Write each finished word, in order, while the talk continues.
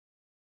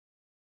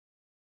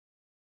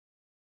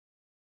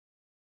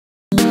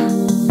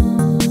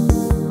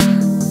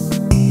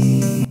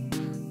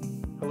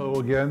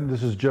again.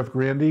 This is Jeff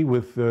Grande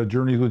with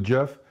Journeys with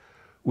Jeff.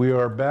 We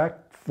are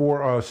back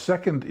for our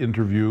second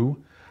interview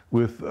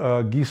with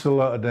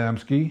Gisela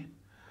Adamski.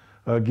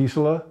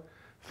 Gisela,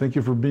 thank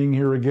you for being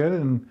here again,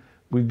 and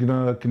we're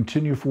going to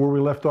continue from where we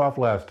left off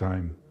last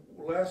time.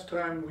 Last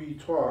time we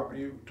talked,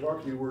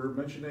 you were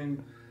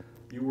mentioning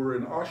you were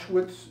in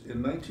Auschwitz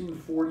in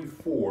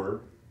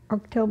 1944.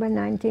 October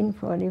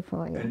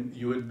 1944, yeah. And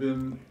you had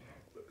been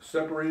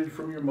separated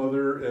from your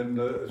mother, and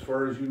as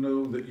far as you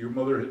know, that your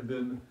mother had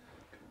been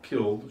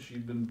killed.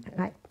 She'd been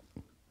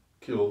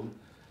killed.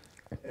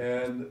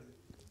 And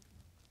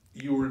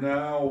you were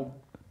now,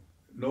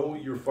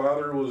 your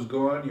father was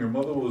gone, your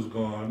mother was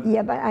gone.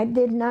 Yeah, but I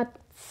did not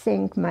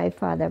think my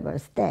father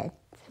was dead.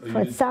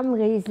 For some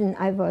reason,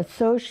 I was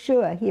so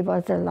sure he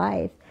was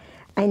alive.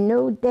 I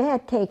knew they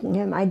had taken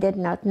him. I did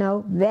not know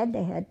where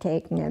they had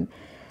taken him.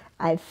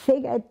 I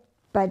figured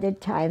by the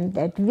time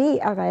that we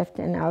arrived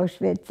in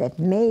Auschwitz that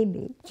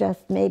maybe,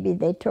 just maybe,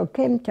 they took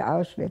him to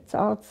Auschwitz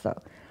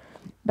also.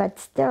 But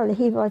still,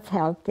 he was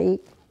healthy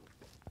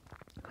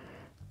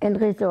and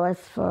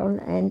resourceful,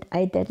 and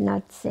I did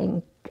not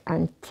think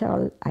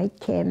until I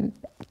came,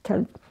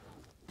 till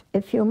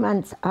a few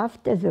months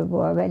after the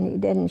war, when he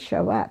didn't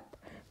show up,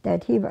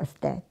 that he was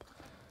dead.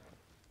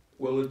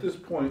 Well, at this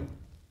point,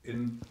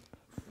 in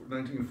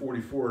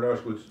 1944 at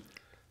Auschwitz,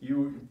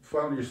 you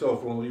found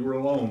yourself, you were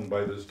alone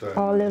by this time.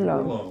 All alone. You were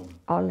alone.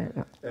 All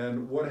alone.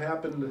 And what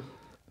happened,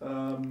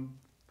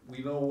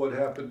 we know what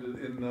happened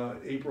in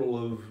April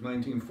of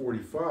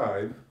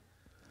 1945,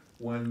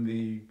 when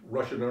the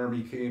Russian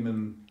army came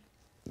and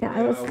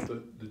ran out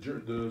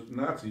the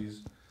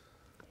Nazis.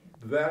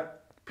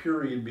 That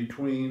period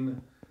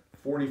between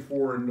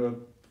 44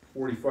 and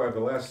 45, the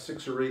last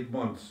 6 or 8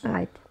 months.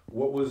 Right.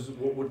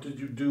 What did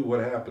you do? What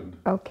happened?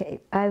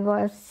 Okay, I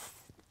was,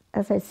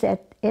 as I said,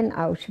 in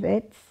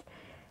Auschwitz.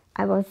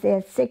 I was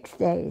there 6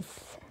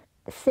 days.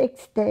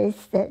 6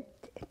 days that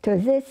to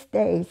this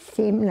day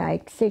seem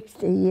like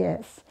 60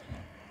 years.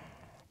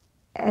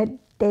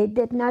 They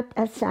did not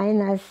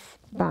assign us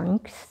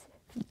bunks.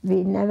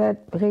 We never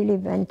really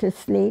went to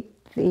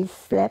sleep. We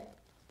slept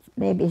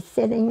maybe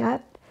sitting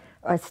up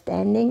or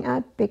standing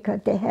up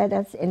because they had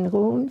us in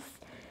rooms.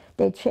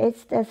 They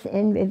chased us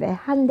in. We were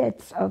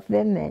hundreds of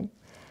women.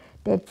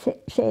 They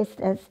chased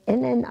us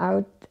in and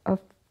out of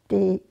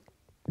the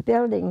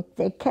building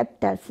they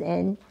kept us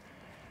in,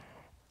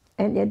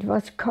 and it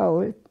was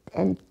cold,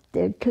 and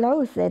the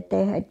clothes that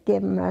they had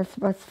given us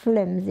was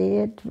flimsy.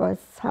 It was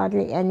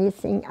hardly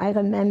anything. I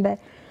remember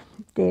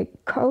the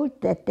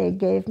coat that they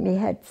gave me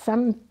had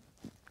some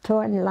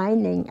torn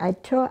lining. I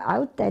tore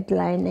out that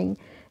lining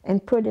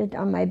and put it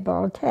on my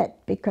bald head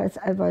because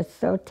I was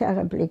so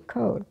terribly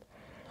cold.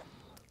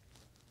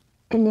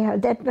 Anyhow,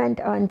 that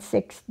went on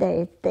 6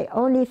 days. They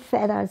only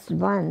fed us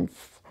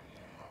once.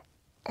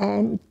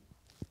 And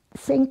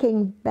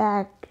thinking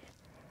back,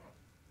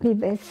 we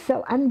were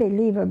so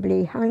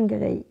unbelievably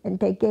hungry, and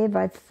they gave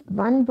us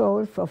one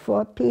bowl for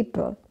 4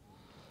 people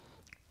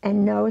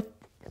and no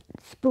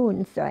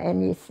spoons or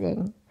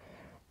anything.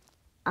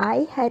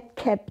 I had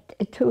kept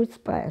a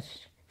toothbrush.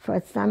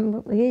 For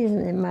some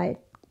reason in my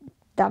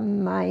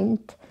dumb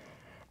mind,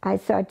 I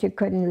thought you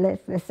couldn't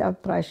live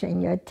without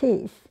brushing your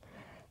teeth.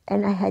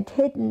 And I had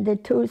hidden the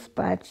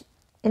toothbrush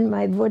in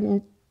my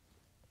wooden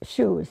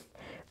shoes.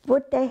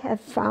 Would they have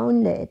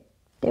found it,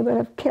 they would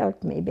have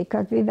killed me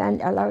because we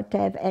weren't allowed to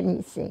have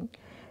anything.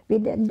 I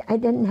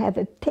didn't have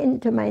a pin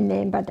to my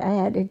name, but I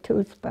had a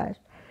toothbrush.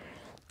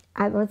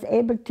 I was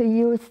able to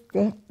use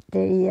the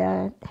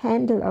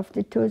handle of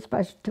the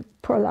toothbrush to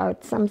pull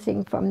out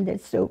something from the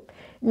soup.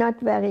 Not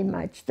very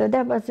much. So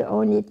that was the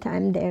only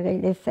time they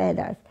really fed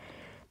us.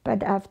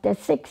 But after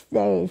 6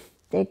 days,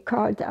 they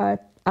called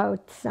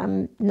out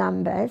some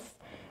numbers.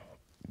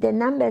 The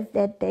numbers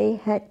that they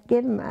had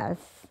given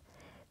us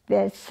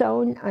were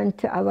sewn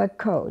onto our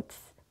coats.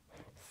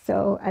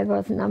 So I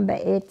was number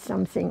 8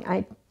 something.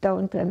 I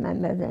don't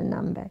remember the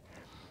number.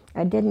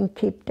 I didn't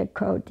keep the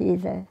coat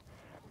either.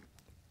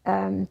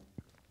 And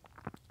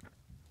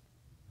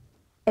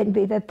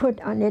we were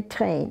put on a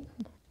train.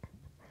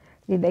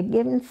 We were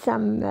given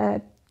some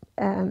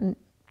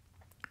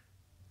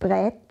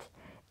bread,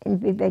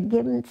 and we were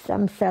given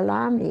some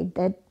salami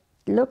that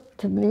looked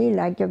to me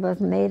like it was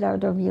made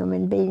out of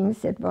human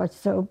beings. It was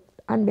so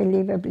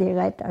unbelievably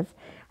red. As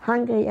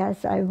hungry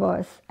as I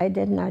was, I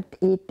did not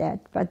eat that,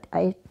 but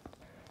I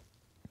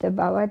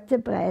devoured the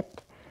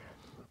bread.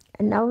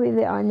 And now we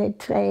were on a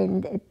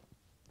train.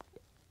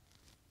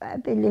 I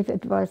believe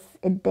it was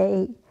a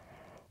day,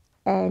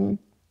 and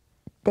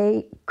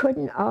they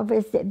couldn't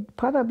always, they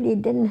probably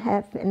didn't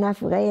have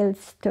enough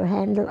rails to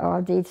handle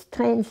all these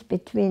trains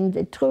between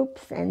the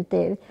troops and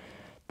the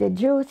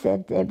Jews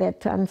that they were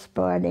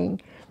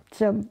transporting.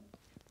 So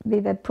we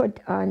were put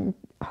on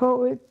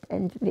hold,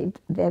 and we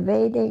were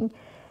waiting.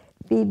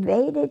 We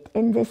waited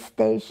in the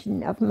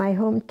station of my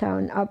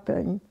hometown,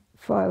 Oppeln,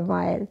 for a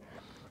while.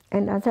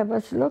 And as I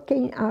was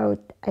looking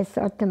out, I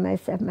thought to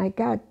myself, my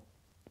God,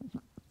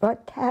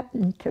 what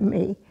happened to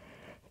me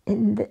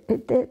in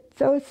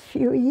those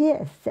few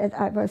years that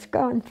I was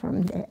gone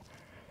from there?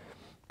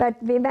 But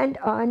we went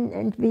on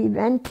and we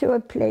went to a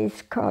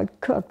place called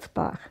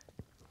Kurzbach.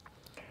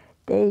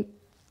 They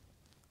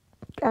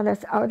got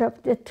us out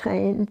of the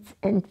trains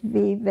and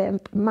we were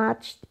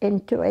marched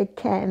into a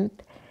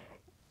camp.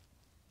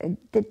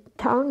 The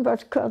town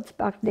was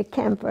Kurzbach, the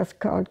camp was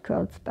called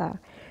Kurzbach.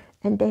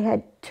 And they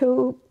had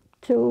two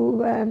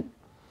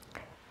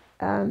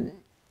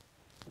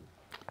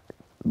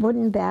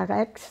wooden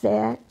barracks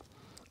there,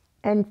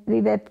 and we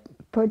were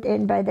put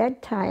in. By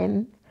that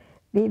time,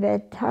 we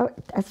were,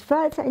 as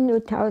far as I knew,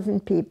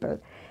 1,000 people.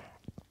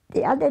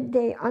 The other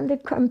day on the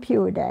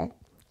computer,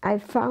 I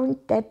found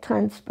that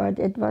transport.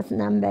 It was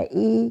number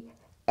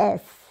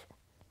ES,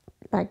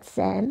 like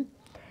Sam.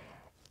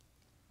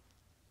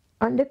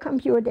 On the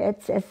computer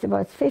it says there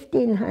was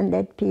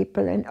 1,500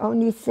 people and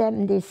only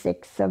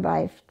 76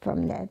 survived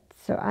from that.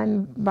 So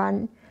I'm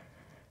one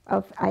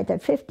of either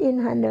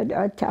 1,500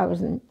 or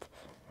 1,000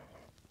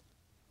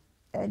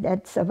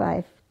 that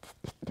survived.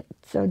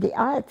 So the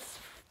odds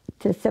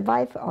to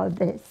survive all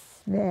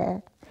this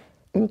were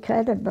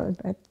incredible,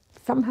 but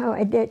somehow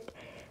I did.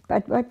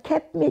 But what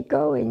kept me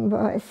going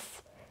was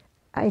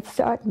I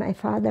thought my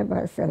father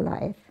was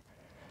alive,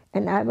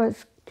 and I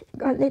was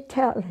going to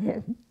tell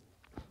him,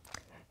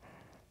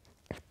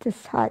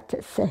 it's hard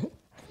to say,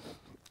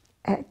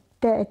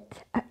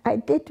 that I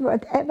did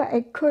whatever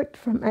I could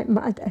for my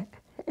mother,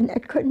 and I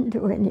couldn't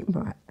do any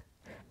more.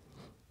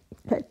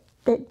 That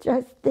they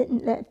just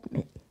didn't let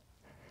me.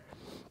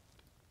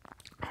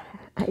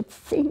 I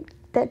think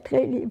that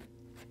really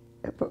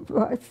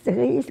was the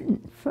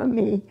reason for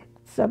me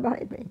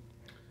surviving.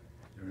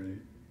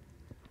 Right.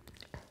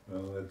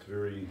 Well, that's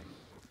very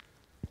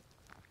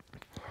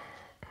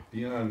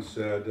beyond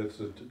sad.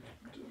 That's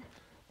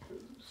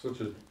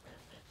such a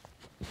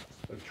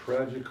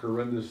tragic,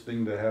 horrendous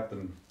thing to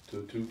happen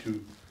to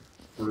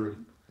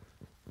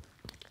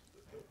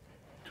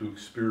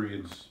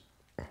experience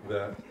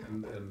that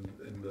and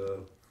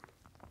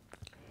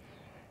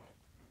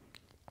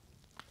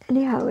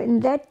Anyhow,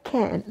 in that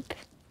camp,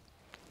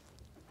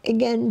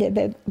 again there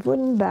were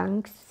wooden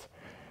bunks,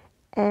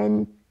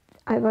 and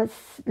I was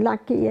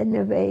lucky in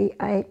a way.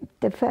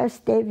 The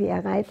first day we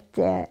arrived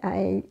there,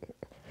 I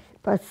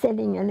was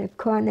sitting in a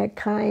corner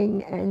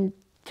crying, and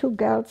two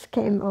girls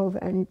came over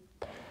and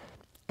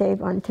they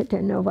wanted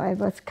to know why I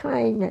was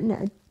crying, and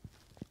I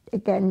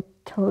again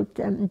told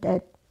them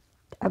that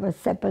I was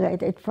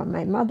separated from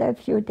my mother a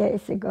few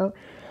days ago.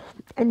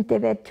 And there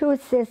were two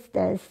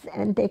sisters,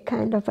 and they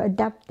kind of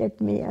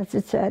adopted me as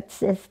a third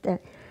sister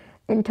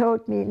and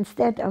told me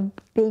instead of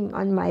being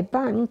on my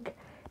bunk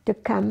to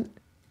come,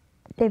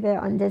 they were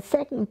on the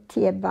second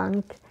tier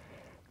bunk,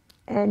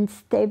 and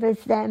stay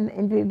with them,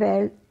 and we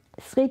were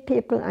 3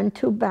 people on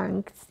 2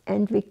 bunks,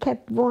 and we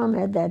kept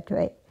warmer that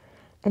way.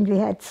 And we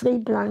had 3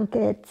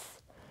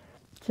 blankets,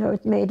 so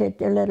it made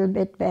it a little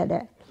bit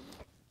better.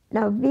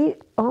 Now we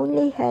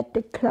only had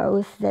the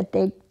clothes that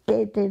they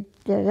gave, the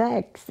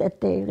rags that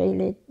they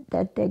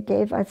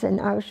gave us in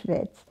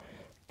Auschwitz.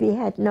 We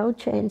had no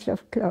change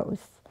of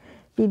clothes.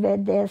 We were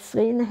there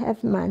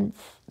 3.5 months.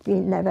 We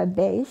never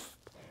bathed.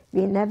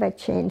 We never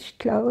changed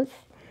clothes.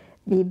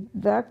 We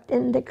worked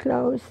in the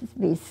clothes.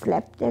 We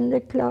slept in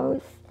the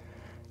clothes,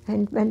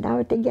 and went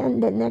out again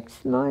the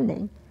next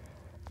morning.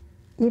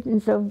 Even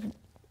though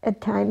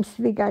at times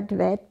we got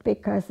wet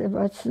because it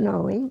was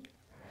snowing,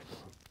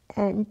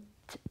 and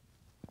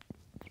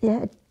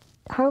yeah,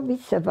 how we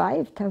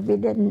survived, how we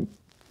didn't,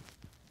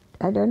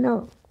 I don't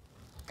know.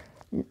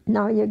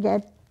 Now you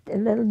get a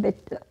little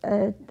bit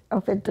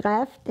of a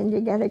draft and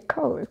you get a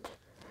cold.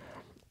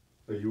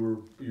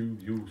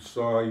 You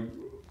saw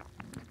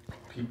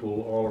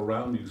people all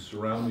around you,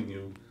 surrounding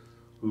you,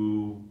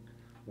 who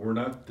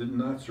did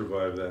not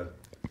survive that.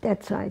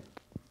 That's right.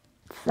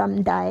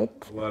 Some died.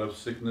 A lot of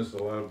sickness,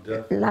 a lot of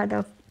death. A lot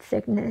of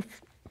sickness.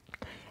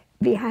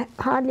 We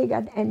hardly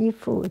got any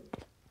food.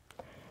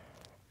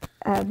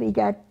 We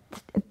got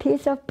a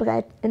piece of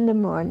bread in the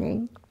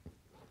morning.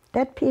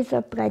 That piece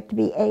of bread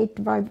we ate,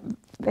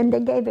 when they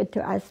gave it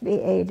to us, we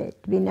ate it.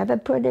 We never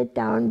put it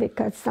down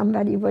because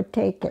somebody would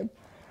take it.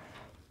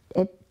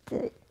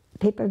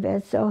 People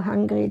were so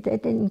hungry they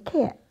didn't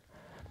care.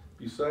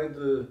 Beside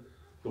the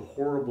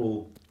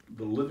horrible,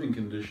 the living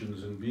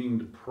conditions and being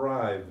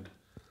deprived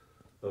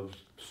of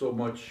so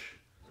much,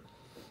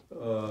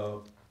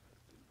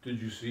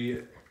 did you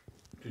see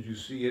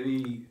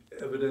any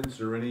evidence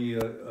or any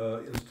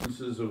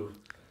instances of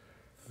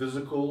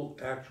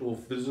actual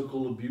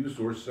physical abuse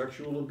or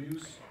sexual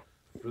abuse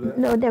for that?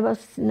 No, there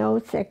was no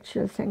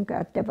sexual, thank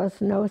God. There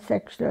was no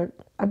sexual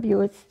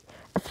abuse,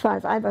 as far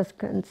as I was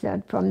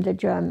concerned, from the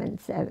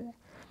Germans ever.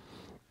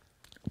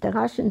 The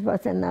Russians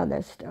was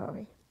another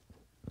story.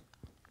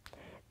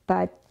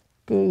 But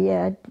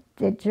the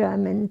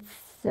Germans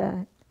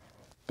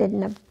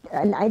didn't,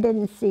 and I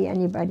didn't see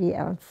anybody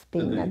else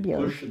being abused. Did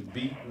they push and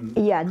beat?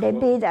 Yeah, they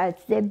beat us.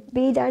 They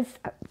beat us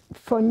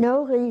for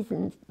no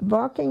reason,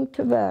 walking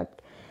to work.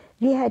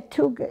 We had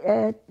two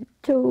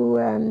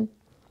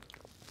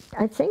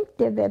I think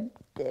they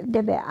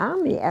were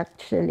army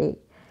actually,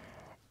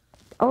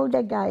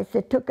 older guys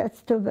that took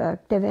us to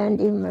work, they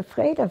weren't even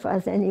afraid of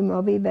us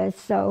anymore. We were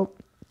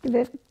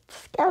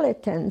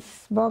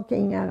skeletons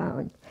walking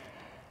around.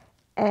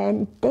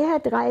 And they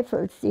had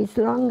rifles, these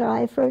long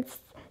rifles.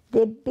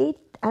 They beat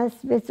us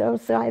with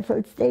those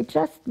rifles. They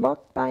just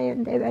walked by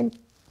and they went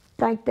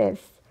like this.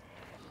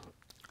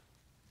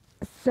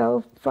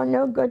 So for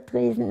no good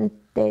reason,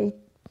 they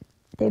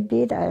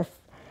beat us.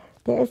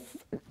 There's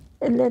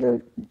a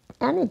little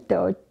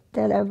anecdote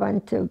that I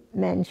want to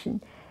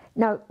mention.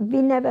 Now,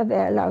 we never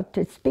were allowed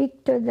to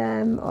speak to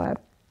them, or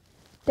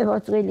there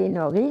was really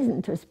no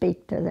reason to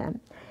speak to them.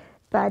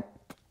 But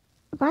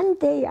one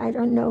day, I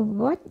don't know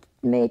what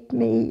made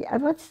me, I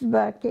was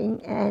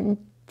working and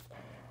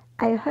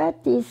I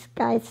heard these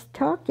guys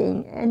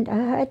talking, and I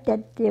heard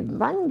that the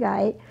one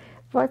guy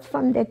was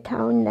from the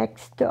town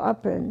next to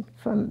Oppeln,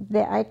 from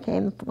where I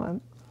came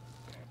from.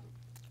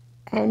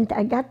 And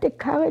I got the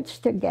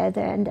courage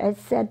together and I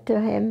said to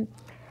him,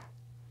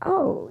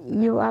 "Oh,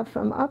 you are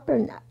from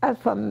Oppeln,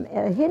 from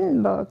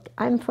Hindenburg,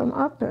 I'm from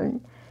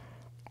Oppeln."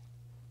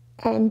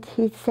 And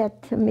he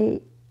said to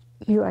me,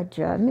 "You are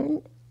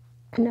German?"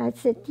 And I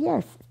said,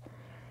 "Yes."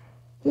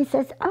 He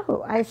says,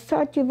 "Oh, I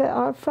thought you were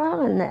all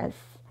foreigners."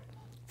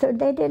 So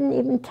they didn't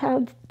even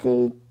tell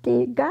the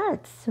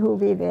guards who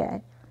we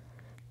were.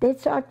 They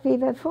thought we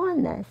were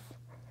foreigners.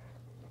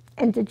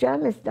 And the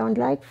Germans don't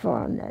like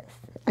foreigners.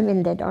 I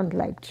mean, they don't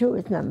like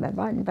Jews, number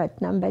one,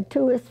 but number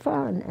two is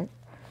foreigners.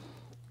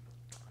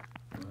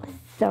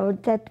 So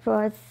that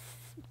was,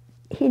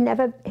 he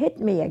never hit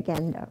me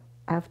again, though,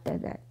 after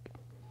that.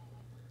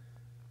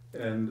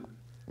 And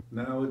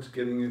now it's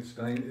getting its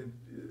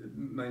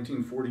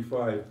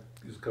 1945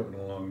 is coming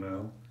along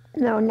now.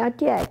 No,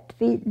 not yet.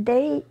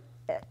 They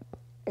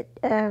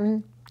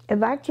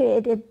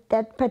evacuated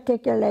that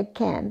particular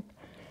camp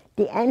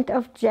the end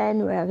of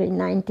January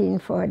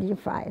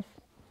 1945.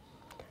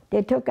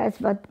 They took us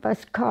what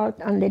was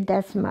called on the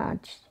death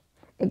march.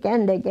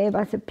 Again, they gave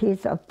us a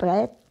piece of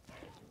bread,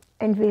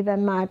 and we were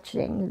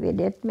marching. We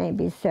did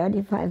maybe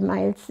 35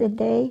 miles a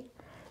day,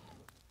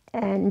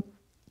 and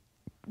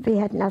we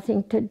had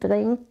nothing to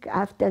drink.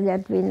 After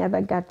that, we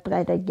never got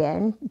bread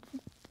again,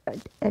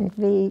 and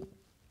we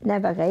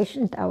never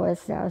rationed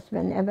ourselves.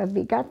 Whenever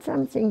we got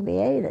something, we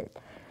ate it.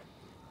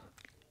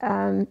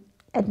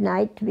 At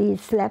night, we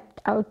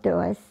slept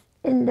outdoors.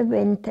 In the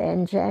winter,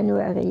 in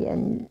January,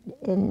 in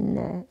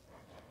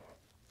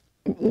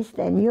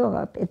Eastern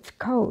Europe, it's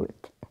cold.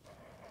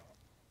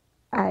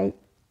 I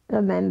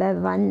remember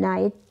one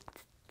night,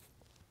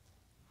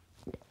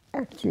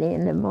 actually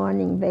in the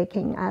morning,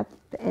 waking up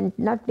and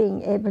not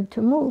being able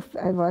to move.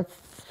 I was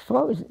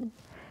frozen.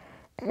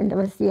 And I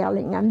was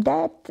yelling, I'm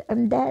dead,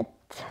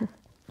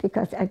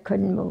 because I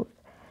couldn't move.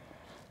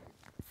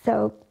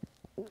 So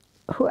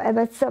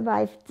whoever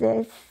survived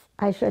this,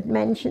 I should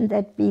mention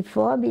that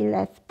before we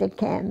left the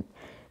camp,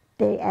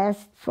 they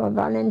asked for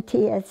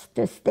volunteers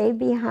to stay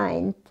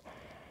behind.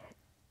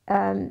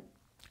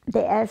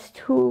 They asked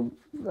who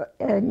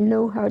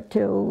knew how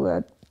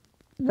to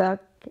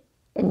work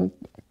in,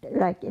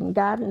 like in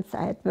gardens.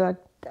 I had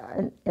worked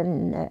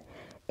in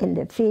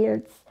the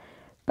fields,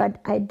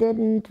 but I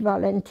didn't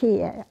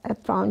volunteer. I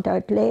found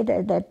out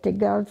later that the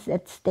girls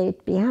that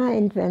stayed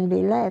behind when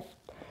we left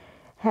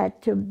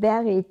had to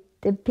bury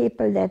the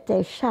people that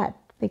they shot,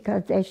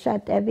 because they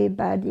shot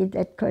everybody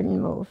that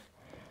couldn't move.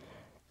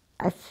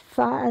 As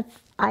far as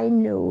I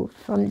knew,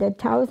 from the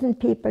 1,000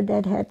 people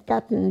that had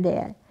gotten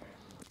there,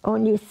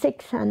 only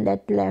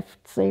 600 left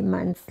 3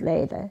 months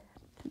later.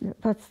 It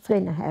was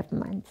 3.5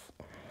 months.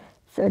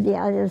 So the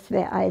others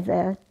were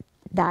either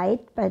died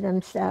by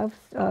themselves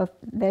or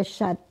were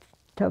shot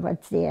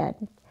towards the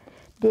end.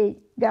 The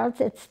girls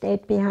that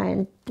stayed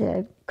behind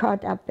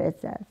caught up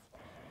with us.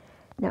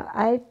 Now,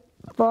 I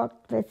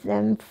walked with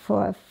them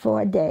for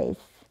 4 days.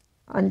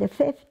 On the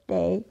 5th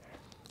day,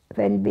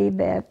 when we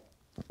were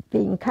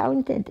being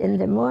counted in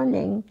the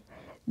morning,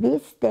 we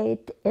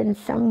stayed in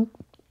some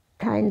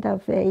kind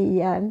of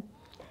a,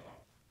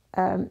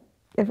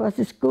 it was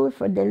a school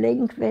for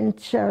delinquent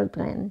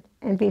children,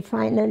 and we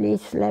finally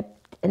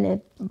slept in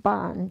a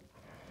barn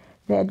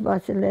where it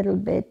was a little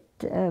bit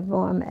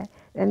warmer.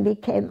 When we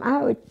came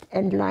out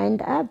and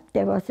lined up,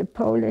 there was a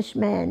Polish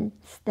man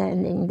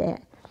standing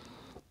there,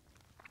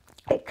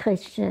 a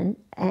Christian,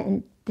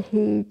 and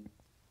he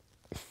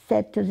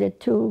said to the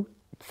 2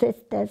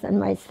 sisters and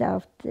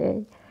myself,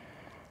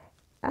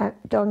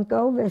 don't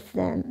go with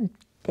them.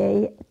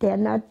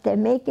 They're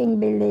making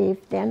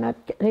believe, they're not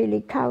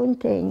really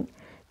counting.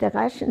 The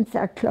Russians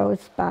are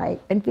close by,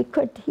 and we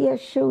could hear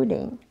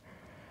shooting.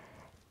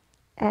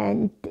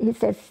 And he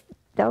says,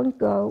 don't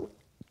go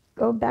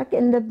back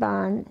in the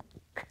barn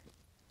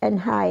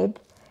and hide,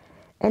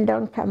 and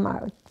don't come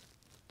out.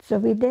 So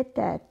we did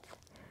that.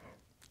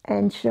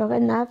 And sure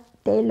enough,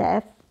 they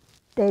left.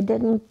 They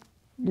didn't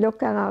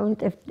look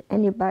around if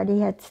anybody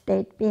had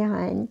stayed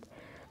behind.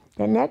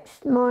 The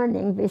next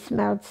morning, we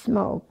smelled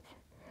smoke.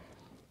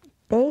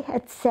 They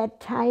had set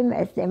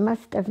timers. They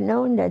must have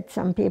known that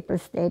some people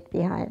stayed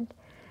behind.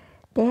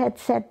 They had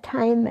set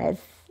timers,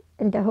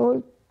 and the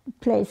whole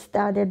place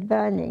started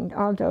burning,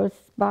 all those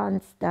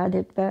barns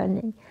started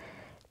burning.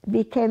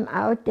 We came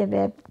out, there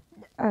were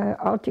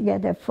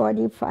altogether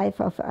 45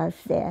 of us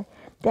there.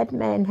 That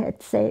man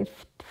had saved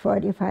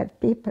 45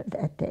 people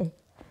that day.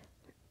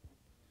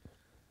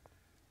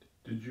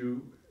 Did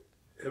you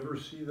ever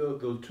see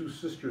those two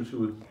sisters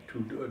who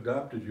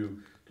adopted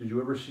you? Did you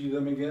ever see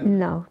them again?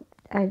 No,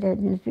 I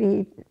didn't.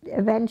 We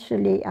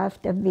eventually,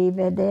 after we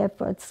were there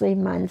for 3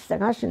 months, the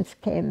Russians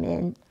came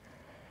in.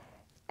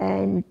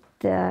 And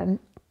the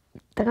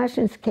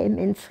Russians came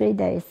in 3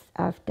 days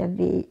after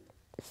we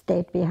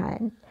stayed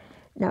behind.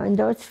 Now, in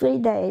those 3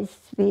 days,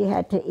 we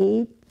had to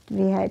eat,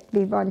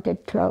 we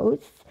wanted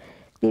clothes.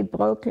 We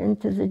broke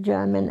into the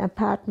German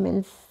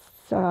apartments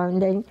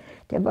surrounding.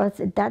 There was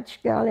a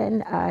Dutch girl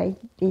and I.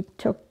 We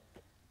took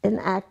an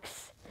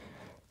axe.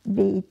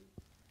 We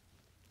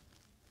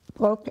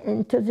broke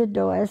into the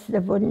doors,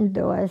 the wooden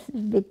doors.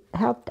 We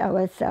helped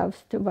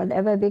ourselves to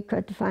whatever we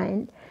could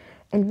find.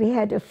 And we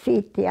had to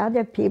feed the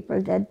other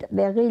people that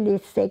were really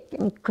sick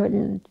and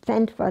couldn't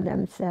fend for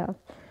themselves.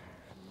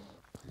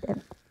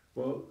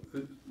 Well,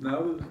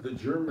 now the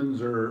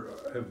Germans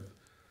have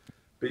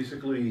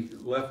basically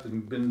left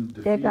and been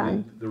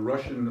defeated. The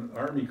Russian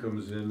army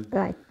comes in.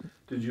 Right.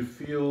 Did you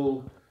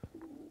feel,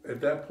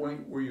 at that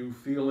point, were you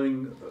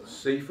feeling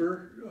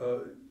safer?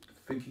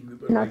 Thinking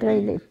that, Not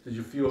really. Did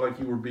you feel like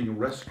you were being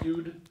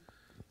rescued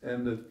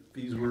and that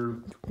these were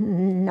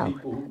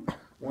people who,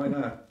 why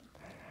not?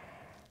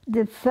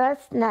 The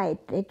first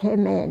night they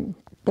came in,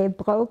 they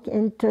broke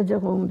into the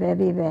room where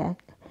we were.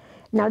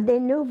 Now they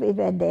knew we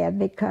were there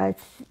because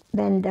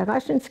when the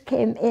Russians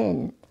came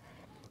in,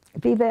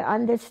 we were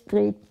on the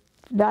street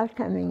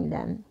welcoming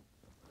them.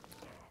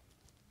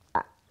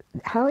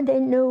 How they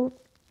knew,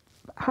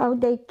 how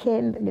they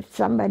came, if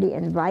somebody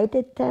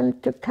invited them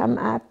to come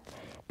up.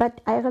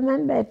 But I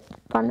remember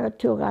 1 or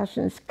 2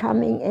 Russians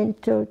coming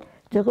into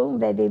the room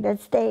where we were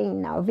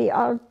staying now. We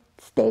all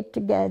stayed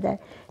together.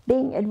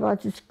 Being it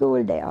was a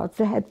school, they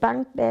also had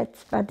bunk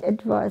beds, but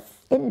it was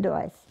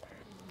indoors.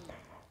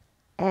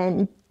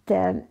 And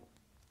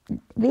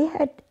we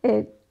had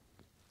a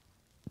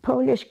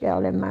Polish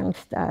girl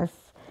amongst us.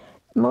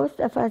 Most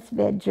of us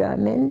were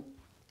German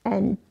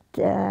and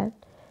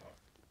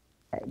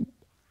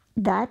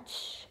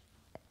Dutch,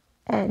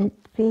 and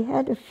we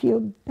had a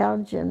few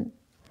Belgian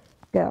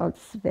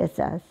girls with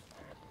us.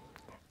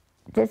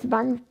 This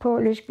one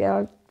Polish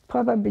girl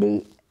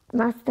probably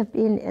must have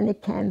been in a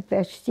camp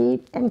where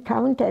she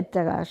encountered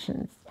the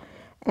Russians,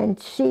 and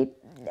she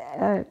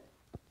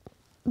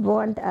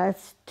warned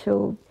us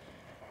to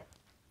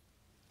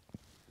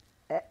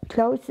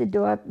close the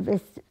door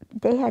with,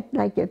 they had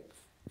like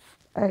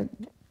a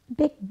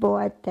big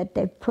board that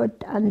they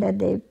put under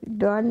the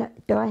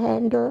door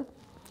handle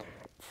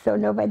so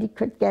nobody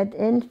could get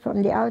in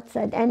from the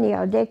outside.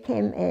 Anyhow, they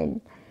came in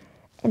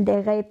and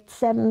they raped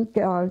 7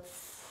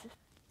 girls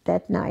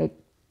that night.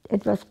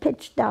 It was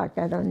pitch dark.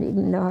 I don't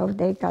even know how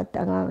they got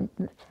around.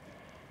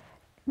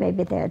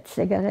 Maybe they had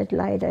cigarette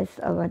lighters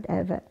or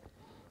whatever.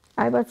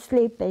 I was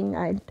sleeping.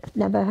 I'd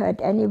never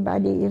heard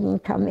anybody even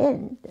come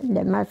in.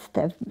 They must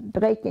have,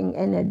 breaking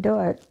in a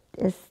door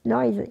is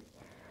noisy.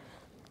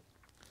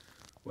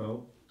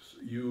 Well,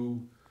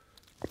 you...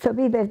 So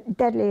we were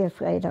deadly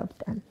afraid of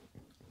them.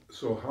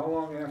 So how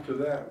long after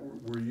that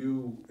were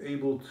you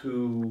able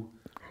to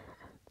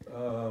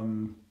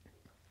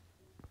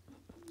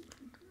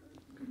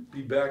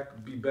be back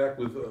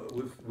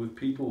with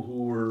people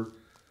who were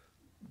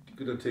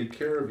going to take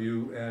care of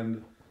you,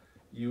 and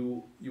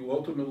you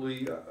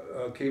ultimately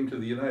came to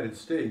the United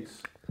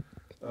States?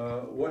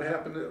 What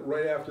happened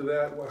right after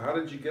that? How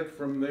did you get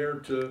from there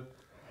to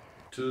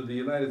the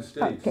United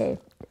States? Okay.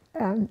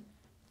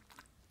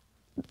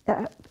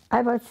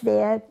 I was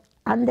there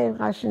under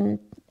Russian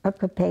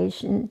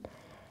occupation,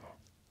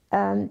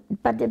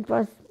 but it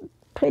was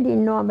pretty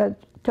normal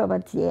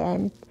towards the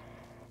end,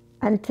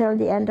 until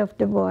the end of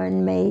the war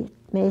on May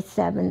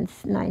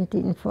 7th,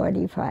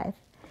 1945,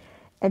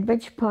 at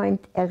which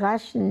point a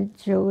Russian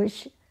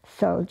Jewish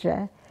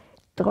soldier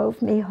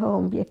drove me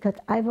home because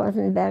I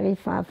wasn't very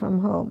far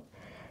from home.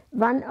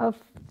 One of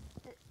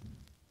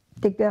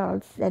the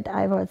girls that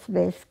I was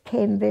with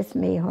came with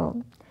me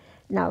home.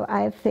 Now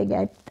I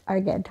figured I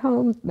get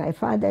home, my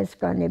father's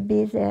going to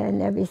be there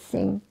and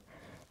everything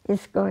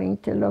is going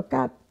to look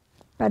up.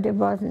 But it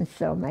wasn't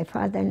so. My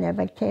father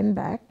never came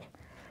back.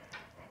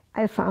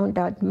 I found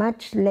out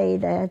much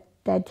later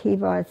that he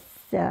was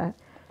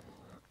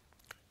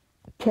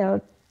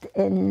killed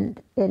in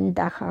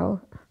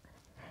Dachau.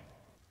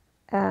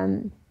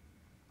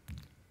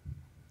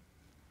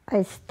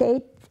 I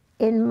stayed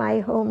in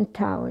my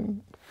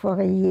hometown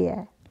for a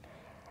year.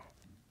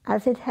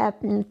 As it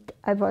happened,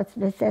 I was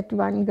with that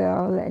one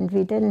girl and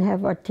we didn't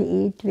have what to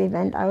eat. We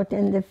went out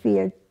in the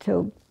field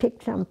to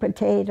pick some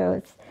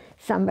potatoes.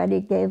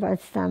 Somebody gave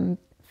us some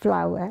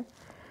flour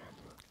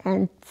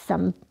and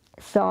some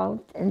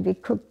salt, and we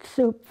cooked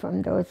soup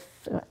from those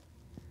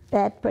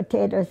bad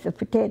potatoes, the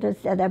potatoes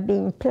that are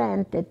being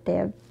planted.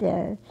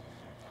 They're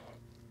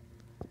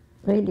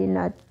really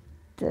not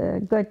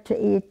good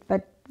to eat,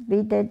 but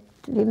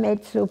we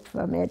made soup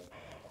from it.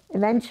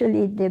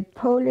 Eventually, the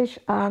Polish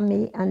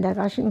army and the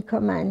Russian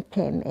command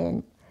came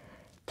in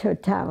to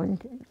town.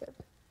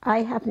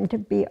 I happened to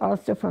be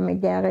also from a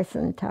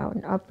garrison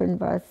town. Oppen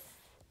was,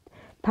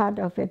 part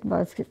of it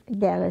was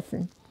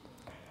garrison.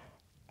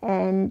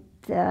 And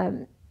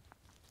there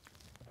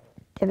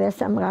were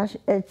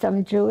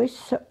some Jewish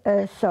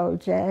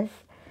soldiers,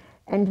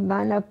 and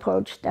one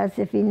approached us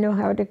if we knew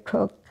how to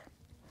cook.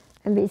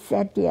 And we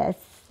said yes.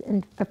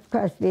 And of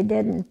course we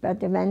didn't,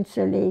 but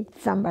eventually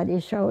somebody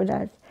showed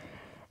us.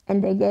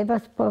 And they gave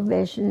us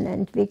provision,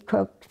 and we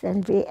cooked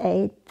and we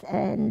ate,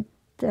 and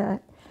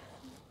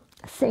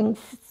things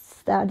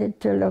started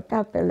to look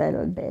up a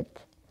little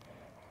bit.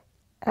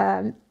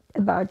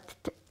 About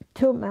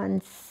 2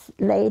 months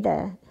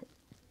later,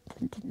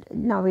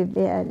 now we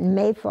were in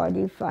May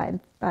 45,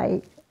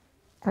 by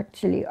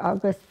actually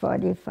August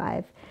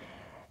 45,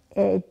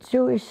 a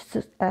Jewish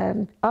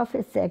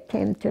officer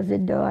came to the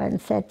door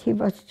and said he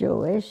was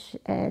Jewish,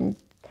 and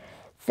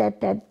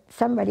said that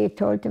somebody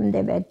told him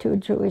there were 2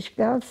 Jewish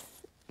girls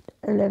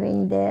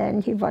living there,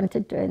 and he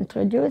wanted to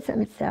introduce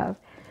himself.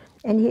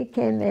 And he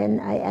came in.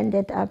 I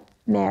ended up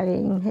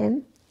marrying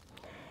him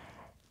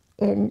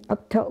in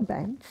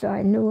October, so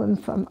I knew him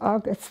from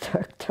August to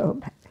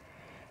October.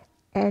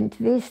 And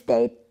we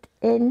stayed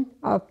in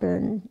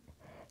Oppen.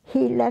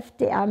 He left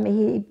the army.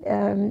 He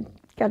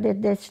got a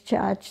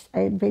discharge,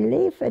 I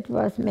believe it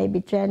was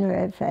maybe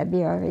January,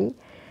 February.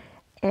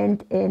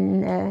 And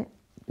in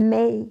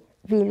May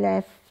we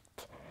left.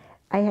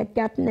 I had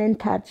gotten in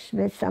touch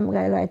with some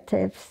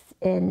relatives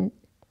in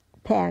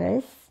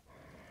Paris,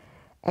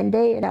 and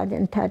they got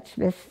in touch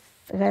with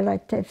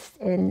relatives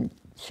in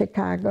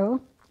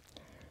Chicago.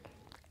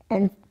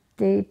 And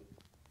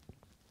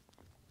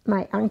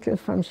my uncle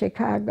from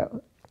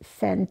Chicago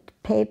sent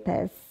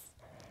papers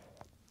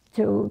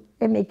to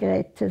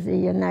immigrate to the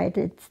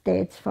United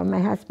States for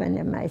my husband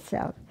and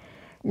myself.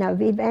 Now,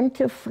 we went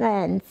to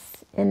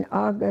France in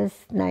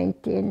August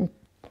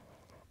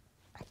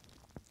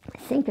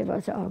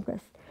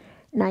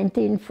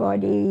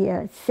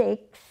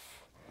 1946,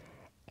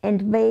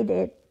 and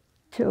waited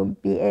to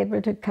be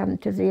able to come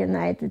to the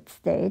United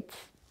States,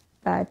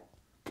 but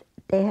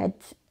they had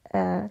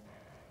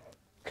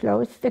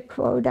closed the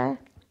quota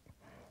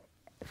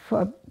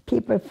for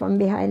people from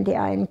behind the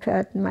Iron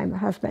Curtain. My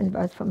husband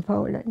was from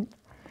Poland.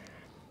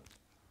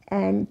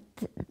 And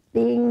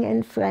being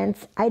in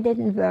France, I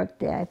didn't work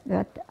there,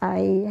 but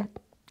I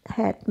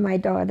had my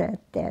daughter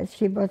there.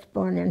 She was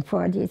born in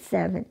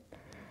 47.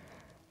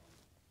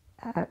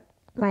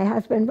 My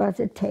husband was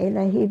a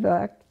tailor. He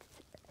worked.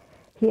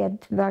 He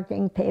had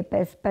working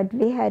papers, but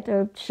we had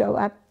to show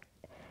up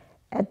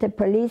at the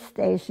police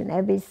station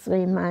every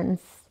 3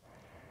 months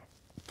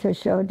to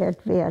show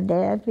that we are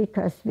there,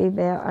 because we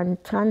were on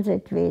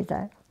transit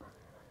visa.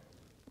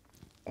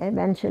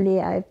 Eventually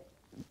I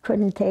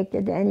couldn't take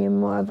it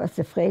anymore. I was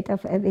afraid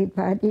of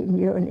everybody in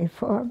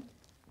uniform.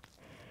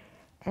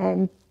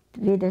 And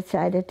we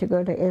decided to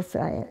go to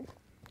Israel.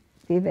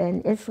 We were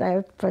in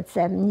Israel for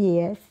 7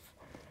 years.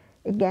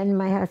 Again,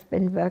 my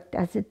husband worked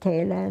as a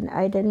tailor, and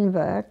I didn't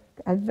work.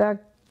 I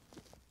worked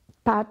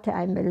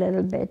part-time a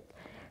little bit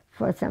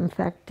for some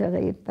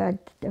factory,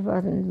 but there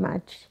wasn't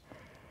much.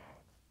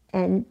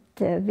 And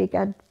we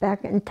got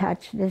back in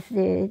touch with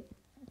the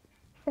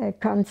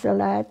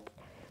consulate.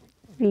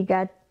 We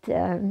got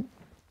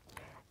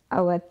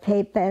our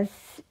papers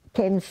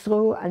came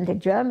through on the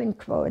German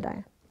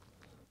quota,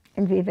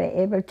 and we were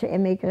able to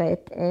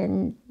immigrate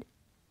in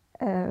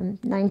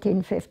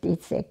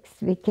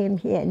 1956. We came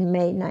here in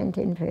May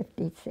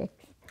 1956.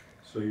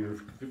 So you're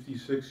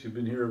 56, you've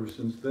been here ever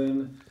since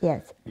then?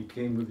 Yes. You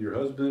came with your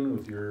husband,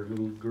 with your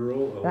little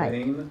girl,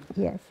 Elaine? Right.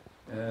 Yes.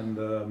 And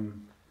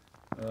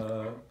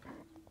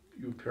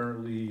you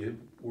apparently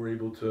were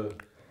able to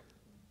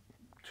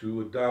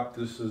adopt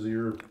this as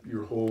your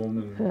home,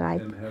 and,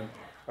 right. and have.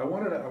 I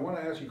want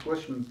to ask you a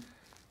question.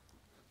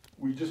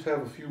 We just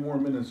have a few more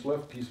minutes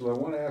left, Gisela. I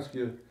want to ask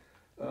you,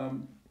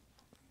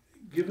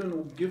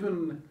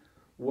 given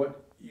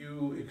what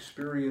you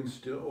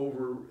experienced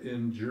over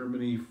in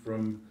Germany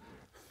from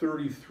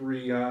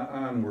 33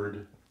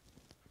 onward,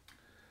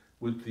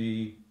 with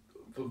the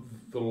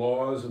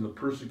laws and the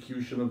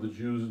persecution of the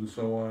Jews and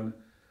so on,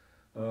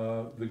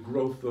 the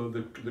growth of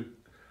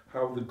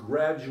how the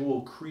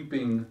gradual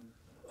creeping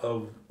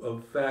of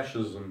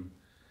fascism,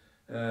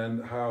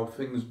 and how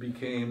things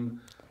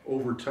became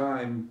over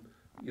time,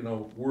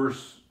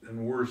 worse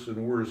and worse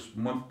and worse,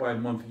 month by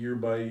month, year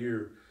by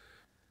year.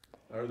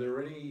 Are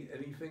there any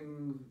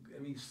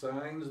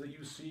signs that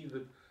you see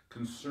that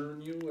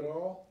concern you at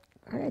all?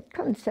 It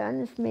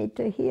concerns me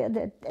to hear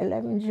that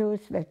 11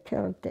 Jews were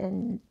killed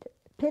in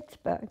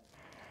Pittsburgh,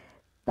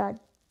 but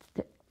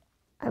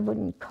I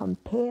wouldn't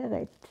compare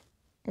it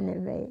in a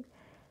way.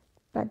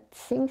 But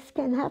things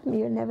can happen,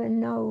 you never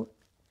know.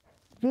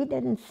 We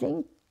didn't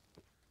think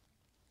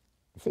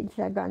things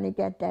are going to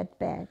get that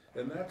bad.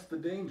 And that's the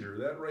danger.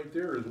 That right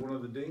there is one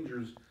of the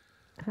dangers,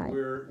 right.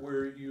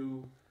 where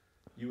you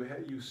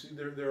see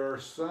there are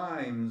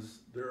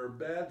signs, there are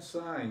bad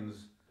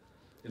signs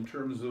in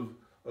terms of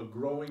a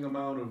growing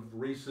amount of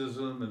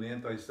racism and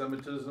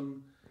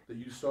anti-Semitism that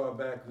you saw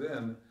back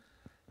then,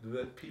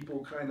 that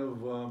people kind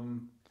of,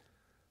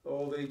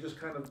 they just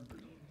kind of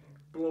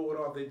blow it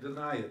off, they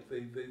deny it,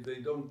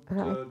 they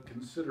don't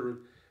consider it,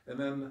 and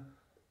then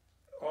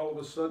all of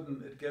a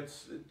sudden it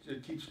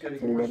keeps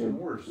getting worse and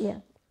worse. Yeah.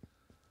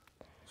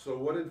 So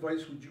what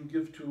advice would you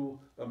give to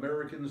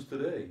Americans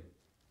today?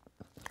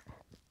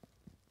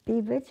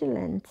 Be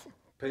vigilant.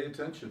 Pay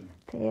attention.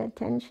 Pay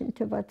attention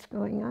to what's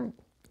going on.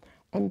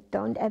 And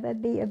don't ever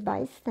be a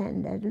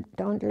bystander.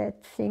 Don't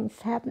let things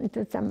happen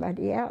to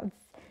somebody else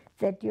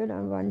that you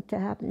don't want to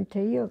happen to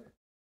you.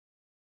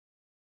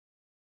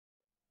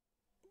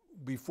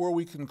 Before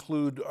we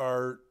conclude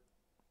our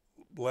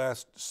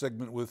last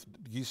segment with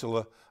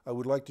Gisela, I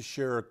would like to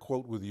share a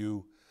quote with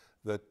you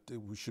that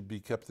should be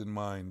kept in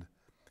mind.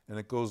 And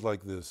it goes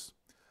like this: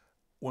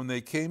 "When they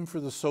came for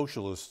the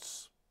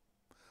socialists,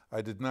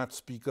 I did not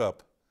speak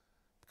up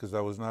because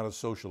I was not a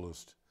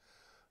socialist.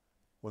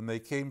 When they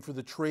came for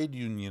the trade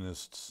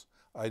unionists,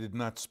 I did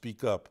not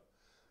speak up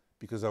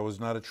because I was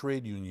not a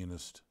trade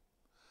unionist.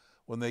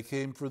 When they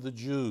came for the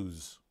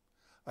Jews,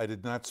 I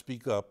did not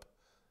speak up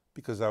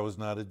because I was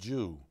not a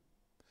Jew.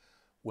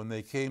 When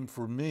they came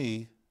for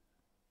me,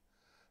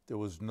 there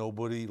was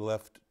nobody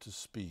left to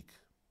speak."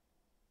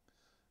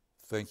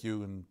 Thank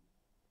you and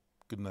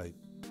good night.